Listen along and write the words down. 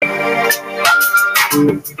Yeah,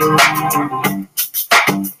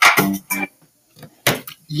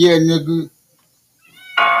 nigga.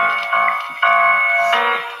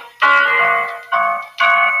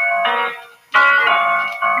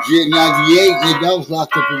 Yeah, 98, nigga. I was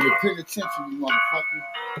locked up in the penitentiary, motherfucker.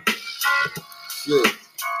 Shit.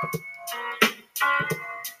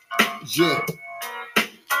 Yeah.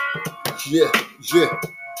 Yeah. Yeah.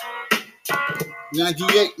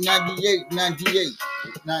 98, 98, 98.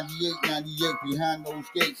 98, 98, behind those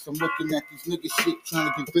gates. I'm looking at these niggas shit,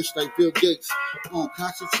 trying to get rich like Bill Gates.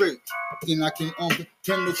 Concentrate. Then I can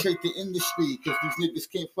penetrate the industry, cause these niggas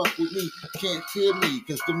can't fuck with me, can't fear me,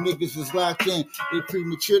 cause them niggas is locked in. They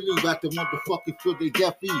prematurely about to motherfucking feel they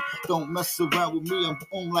deafy. Don't mess around with me, I'm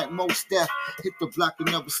on like most death. Hit the block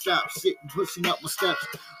and never stop, shit, pushing up my steps.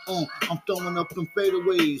 I'm throwing up them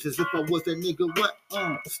fadeaways as if I was that nigga. What?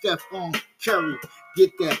 Steph on Curry,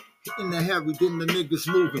 get that. Hitting the Harry, then the niggas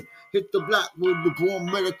moving. Hit the block with the boom,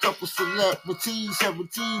 met a couple celebrities,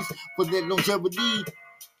 for that longevity.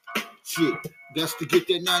 Shit, that's to get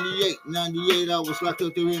that 98. 98, I was locked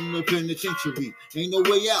up there in the penitentiary. Ain't no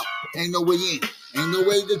way out, ain't no way in, ain't no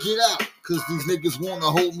way to get out. Cause these niggas wanna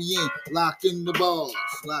hold me in, locked in the bars,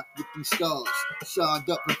 locked with them scars, shard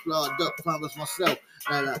up and flawed up, promise myself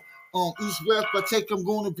that each breath I take, I'm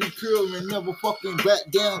gonna be pure and never fucking back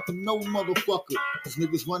down to no motherfucker. These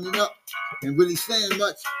niggas running up and really saying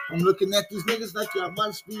much. I'm looking at these niggas like y'all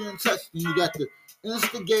must be in touch. Then you got the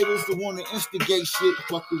instigators that want to instigate shit,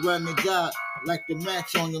 fuck around and die. Like the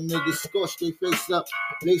match on them niggas, scorch their face up,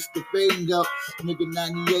 lace the fading up. Nigga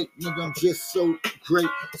 98, nigga, I'm just so great.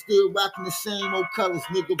 Still rocking the same old colors,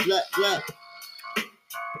 nigga, black,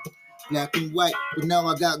 black and white, but now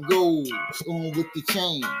I got gold on with the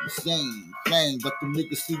chain, same flame, but the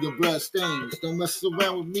niggas see the blood stains. Don't mess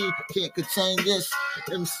around with me, can't contain this.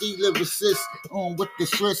 MC lyricist on with the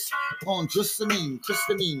stress, on Christenine,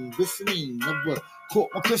 never caught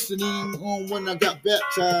my Christenine on when I got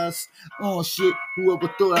baptized. Shit, whoever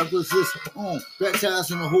thought I was this,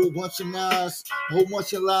 baptized in a whole bunch of lies,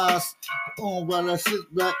 while I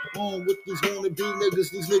sit back with these wannabe niggas.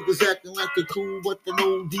 These niggas acting like they cool, but they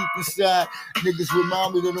know deep inside. Niggas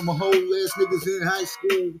remind me that I'm a whole ass niggas in high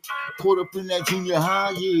school, caught up in that junior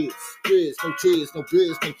high years. There's no tears, no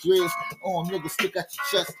beers, no dreads. Nigga, stick out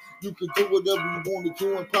your chest. You can do whatever you want to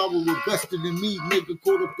do and probably invested in me. Nigga,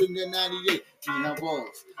 caught up in that 98. Yeah, I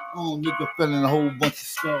was. Nigga, fell in a whole bunch of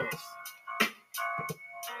scars.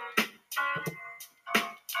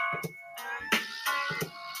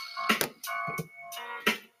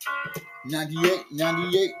 98,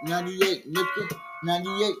 98, 98, nigga.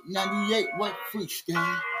 98, 98, what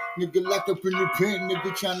freestyle? Nigga locked up in the pen,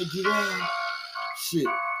 nigga trying to get in. Shit,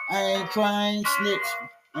 I ain't crying, snitch.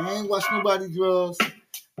 I ain't watch nobody drugs.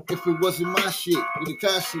 If it wasn't my shit, with the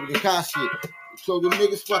car shit. So the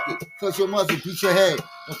niggas fuck it, cause your mother beat your head.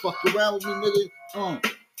 Don't fuck around with me, nigga.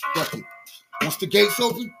 Fuck it. Once the gates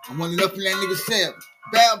open, I'm running up in that nigga cell.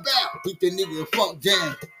 Bow, beat that nigga the fuck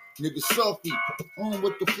down. Nigga Sophie,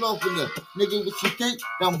 with the flow in there. Nigga, what you think?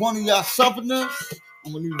 That I'm one of y'all southerners?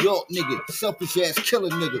 I'm a New York nigga, selfish ass killer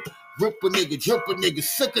nigga. Rip a nigga, drip a nigga,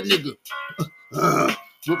 sick a nigga.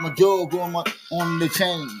 With my dog on the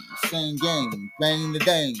chain, same game, bang the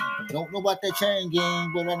dang. Don't know about that chain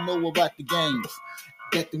game, but I know about the games.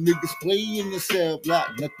 Got the niggas play in the cell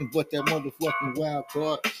block, nothing but that motherfucking wild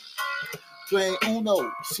card. Playing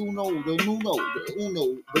Uno, Suno, the Nuno, the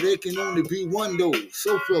Uno, but it can only be one though.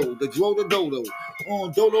 So flow, the Dro, the Dodo.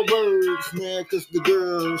 Dodo birds, man, cause the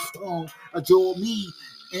girls, adore me.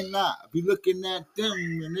 And I be looking at them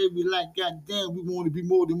and they be like, God damn, we want to be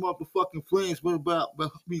more than motherfucking friends. What about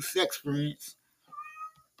be sex friends?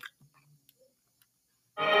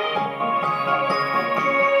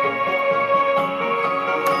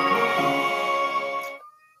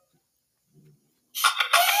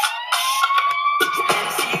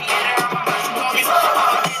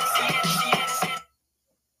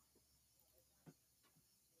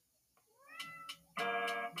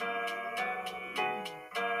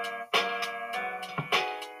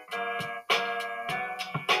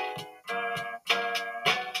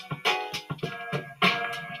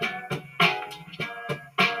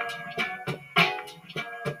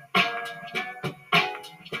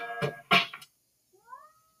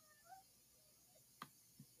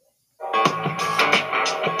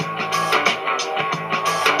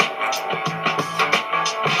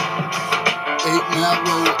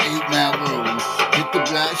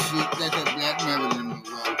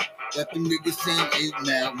 Got them niggas saying 8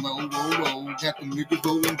 Mile, whoa, whoa, whoa. Got them niggas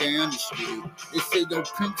rolling down the street. They say yo,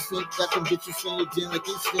 pink sink. Got them bitches saying your gin like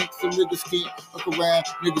it stinks. Some niggas can't fuck around.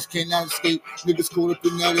 Niggas cannot escape. Niggas caught up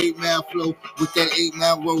in that 8 Mile flow with that 8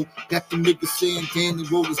 Mile road. Got them niggas saying damn, the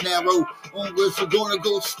road is narrow. On where's you gonna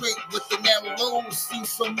go straight with the narrow road? See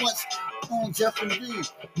so much on Jeopardy,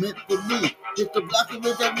 meant for me. Hit the block and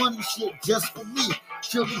make that money shit just for me.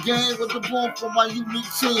 Kill the game with the ball for my unique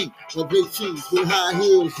team. My big cheese with high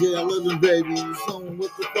heels, yeah, I love them babies. So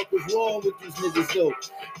what the fuck is wrong with these niggas though?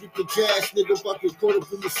 Get the cash, nigga, fucking caught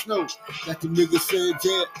up in the snow. Got the niggas saying,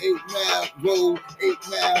 damn, 8 Mile road, 8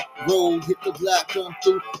 Mile road. Hit the block, come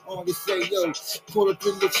through, on to say, yo, caught up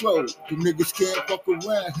in the troll. The niggas can't fuck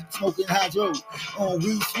around, smoking hydro. On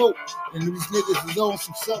weed smoke, and these niggas is on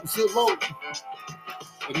some Sub-Zero.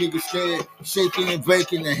 The niggas scared, shaking and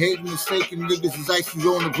breaking and hating and staking. Niggas is icy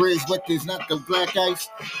on the bridge, but there's not the black ice.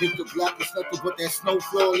 Hit the block, it's nothing but that snow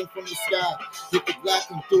falling from the sky. Hit the block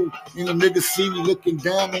and through, and the niggas see me looking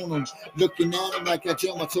down on them, looking at them like I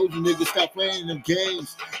told you niggas stop playing them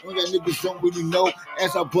games. All that niggas don't really know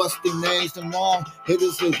as I bust their names. The wrong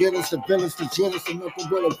hitters, the getters, the villains, the jealous, and nothing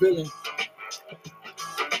but a villain.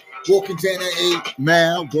 Walking down that 8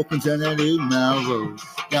 Mile, walking down that 8 Mile road.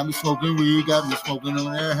 Got me smoking weed, got me smoking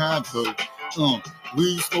on that hydro.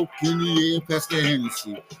 Weed smoke in the air past the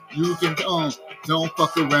Hennessy. You can, don't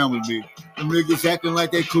fuck around with me. Them niggas acting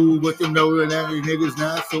like they cool, but they know that these niggas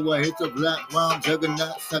not. So I hit the block, round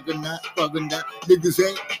juggernaut, suckernaut, fucking-naut. Niggas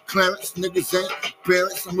ain't Clarence, niggas ain't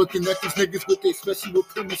parents. I'm looking at these niggas with their special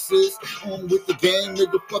premises. On with the game,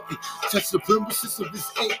 nigga, fucking touch the premises of this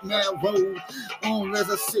 8 Mile road. As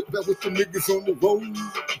I sit back with the niggas on the road.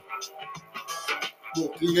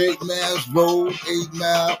 Walking 8 Miles road, 8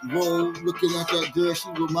 Mile road. Looking at that girl, she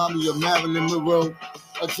remind me of Marilyn Monroe.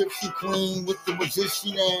 A gypsy queen with the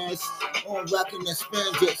magician ass. Rocking that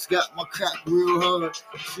spandex, got my cock real hard.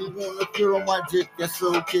 She wanna feel on my dick, that's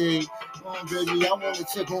okay. Baby, I wanna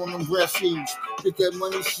check on them breasts. Get that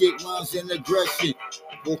money shit, runs and aggression.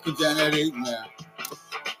 Walking down that 8 Mile.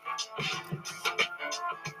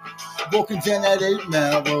 Walking down that 8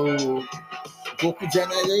 Mile road. Walking down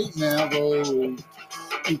that 8 Mile road.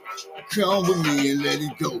 Come with me and let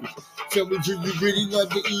it go. Tell me, do you really love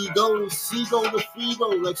the ego? Seagull the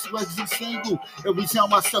Figo, like Swagzy single. Every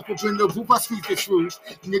time I step up in the booth, I speak the truth.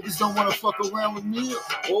 Niggas don't wanna fuck around with me.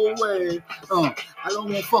 Oh, way. I don't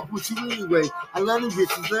wanna fuck with you anyway. I let them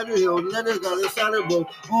bitches, let her heal, let her go, let's out of roll.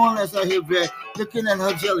 As I hit back, looking at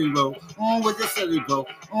her jelly roll. With the silly roll.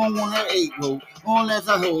 On that 8 roll. As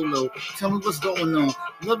I hold low. Tell me what's going on.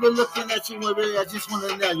 Never looking at you, baby. I just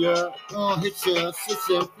wanna know ya. Hit ya, sit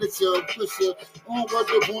ya, flit ya, push ya. What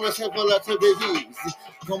the bonus have a lot of babies.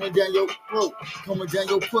 Coming down your throat, coming down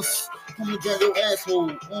your puss, coming down your asshole.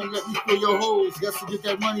 Let me fill your holes. Got to get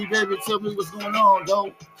that money, baby. Tell me what's going on,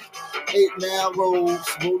 though. 8 Mile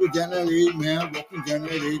roads, rolling down that 8 Mile, walking down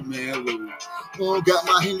that 8 Mile road. Got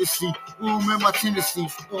my Hennessy, man, my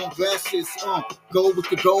tendencies, glasses, go with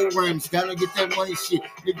the gold rims. Gotta get that money shit,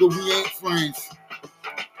 nigga, we ain't friends.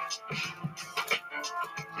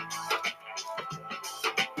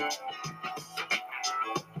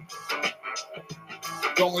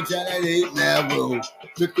 Going down that 8 Mile road,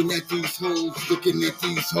 looking at these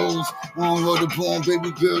hoes, on the born,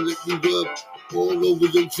 baby girl, let me rub all over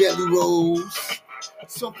your jelly rolls.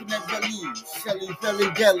 Something that belly,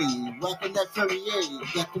 rocking that Perrier,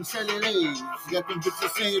 got them cellulase, got them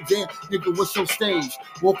bitches saying, damn, nigga, what's your stage?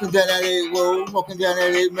 Walking down that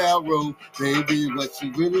 8 Mile road, baby, but she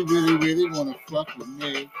really, really, really wanna fuck with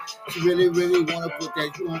me. She really, really wanna put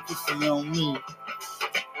that pussy on me.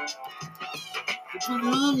 Put it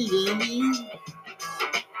on me, baby.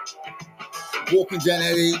 Walking down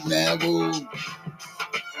that 8 Mile road.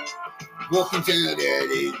 Walking down that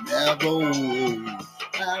 8 Mile road.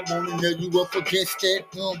 I wanna nail you up against that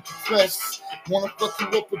press. Wanna fuck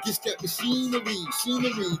you up against that machinery,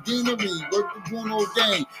 deanery. Work the one old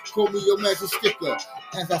dang. Call me your magic sticker.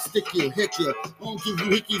 As I stick you, hit you. I'll give you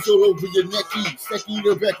hickeys all over your necky. Secky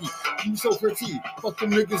to Becky. You so pretty. Fuck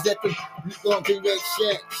them niggas that them gonna take that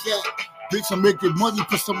shack. Bitch, I'm making money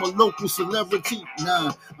cause I'm a local celebrity.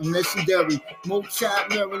 Nah, I'm legendary.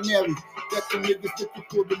 Multi-marinary. Got them niggas looking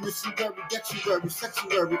for the missionary,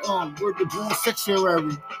 sexuary. Word the born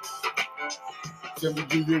sexuary. Tell me,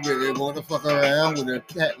 do you really wanna fuck around with a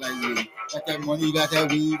cat like me? Got that money, got that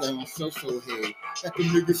weed, and I'm so head. Got them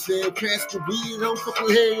niggas saying, pass the weed, don't fuck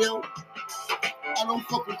with hair, yo. I don't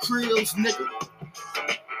fuck with Creoles, nigga.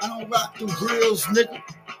 I don't rock them grills, nigga.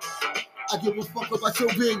 I give a fuck about your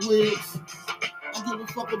big wheels. I give a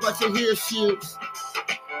fuck about your hair shields.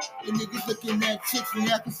 The niggas looking at chicks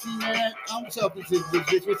and I can see that I'm talking to this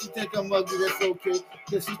bitch. What you think I'm ugly? That's okay.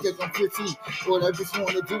 Cause she think I'm pretty. All I just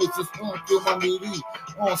wanna do is just feel my meaty.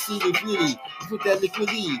 See the beauty. Put that liquid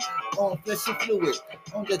E. Flesh and fluid.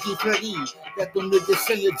 That deep ready. Got them niggas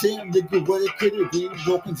saying, damn nigga, what it could it be?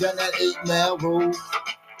 Walking down that 8-mile road.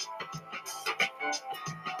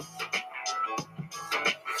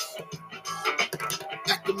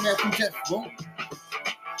 Got the man from Death Row.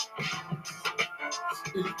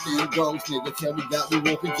 Anything goes, nigga. Tell me got me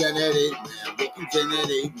walking down that 8-mile. Walking down that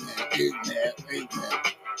 8-mile. 8-mile.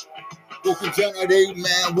 Walking down that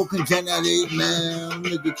 8-mile. Walking down that 8-mile.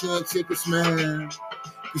 Nigga can't take a smile.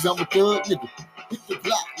 Cause I'm a thug nigga. Hit the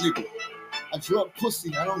block, nigga. I drug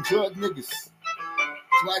pussy. I don't drug niggas.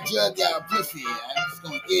 So I drug out pussy. I'm just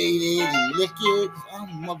gonna eat it and lick it. I'm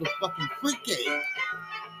motherfucking freaky.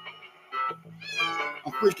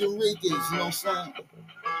 I'm freaking Ricans, you know what I'm saying?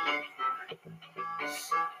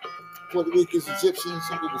 Puerto Ricans, Egyptians,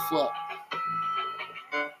 some people fuck.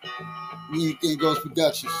 Anything Goes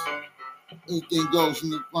Productions. Anything goes in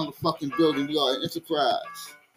the motherfucking building. We are an enterprise.